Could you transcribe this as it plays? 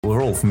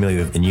we're all familiar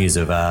with the news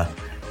of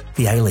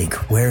the A-League.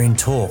 We're in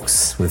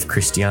talks with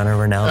Cristiano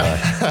Ronaldo.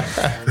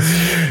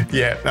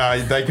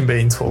 They can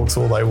be in talks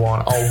all they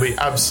want. I'll be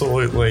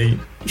absolutely,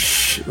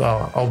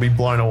 I'll be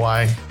blown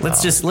away.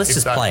 Let's just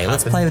play.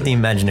 Let's play with the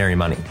imaginary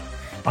money.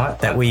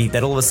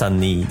 That all of a sudden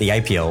the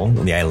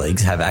APL, the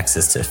A-Leagues, have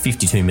access to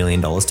 $52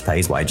 million to pay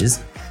his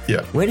wages.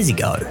 Yeah. Where does he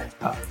go?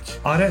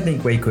 I don't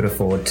think we could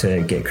afford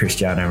to get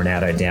Cristiano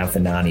Ronaldo down for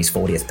Nani's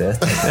 40th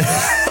birthday.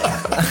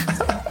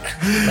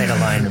 Let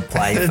alone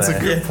play That's for... a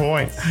good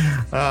point.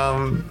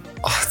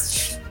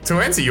 To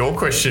answer your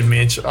question,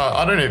 Mitch,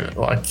 I don't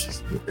know.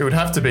 It would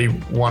have to be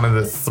one of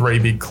the three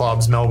big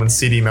clubs: Melbourne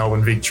City,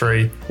 Melbourne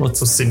Victory, or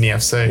Sydney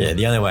FC. Yeah,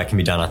 the only way it can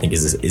be done, I think,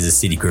 is a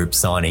Citigroup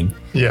signing.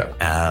 Yeah.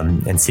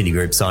 And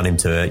Citigroup sign him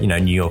to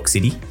New York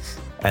City,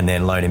 and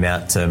then loan him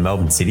out to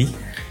Melbourne City,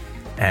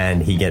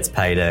 and he gets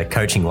paid a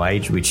coaching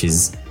wage which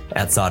is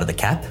outside of the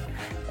cap,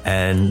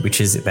 and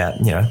which is about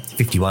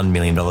 $51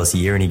 million a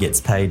year, and he gets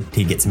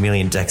 $1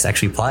 million to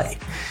actually play.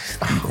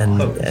 And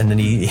then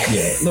he...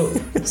 Yeah, look,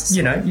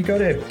 you got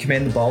to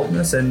commend the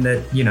boldness and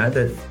that,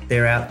 that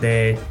they're out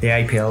there, the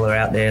APL are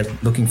out there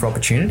looking for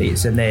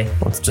opportunities, and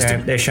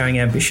they're showing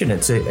ambition.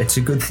 It's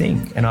a good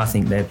thing. And I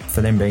think that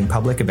for them being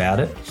public about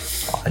it,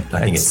 I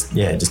think it's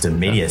just a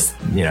media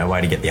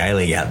way to get the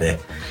A-League out there,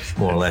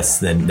 more or less,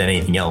 than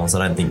anything else.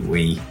 I don't think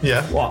we...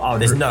 Yeah. Well,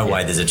 there's no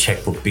way there's a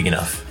checkbook big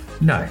enough.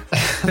 No,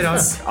 but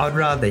I'd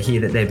rather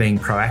hear that they're being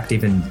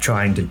proactive and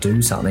trying to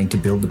do something to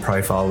build the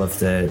profile of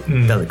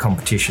the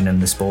competition and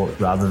the sport,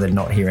 rather than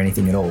not hear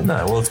anything at all.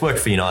 No, well, it's worked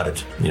for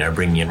United,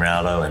 bringing in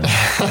Ronaldo, and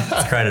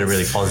it's created a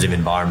really positive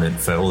environment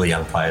for all the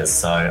young players.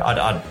 So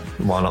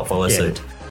why not follow suit?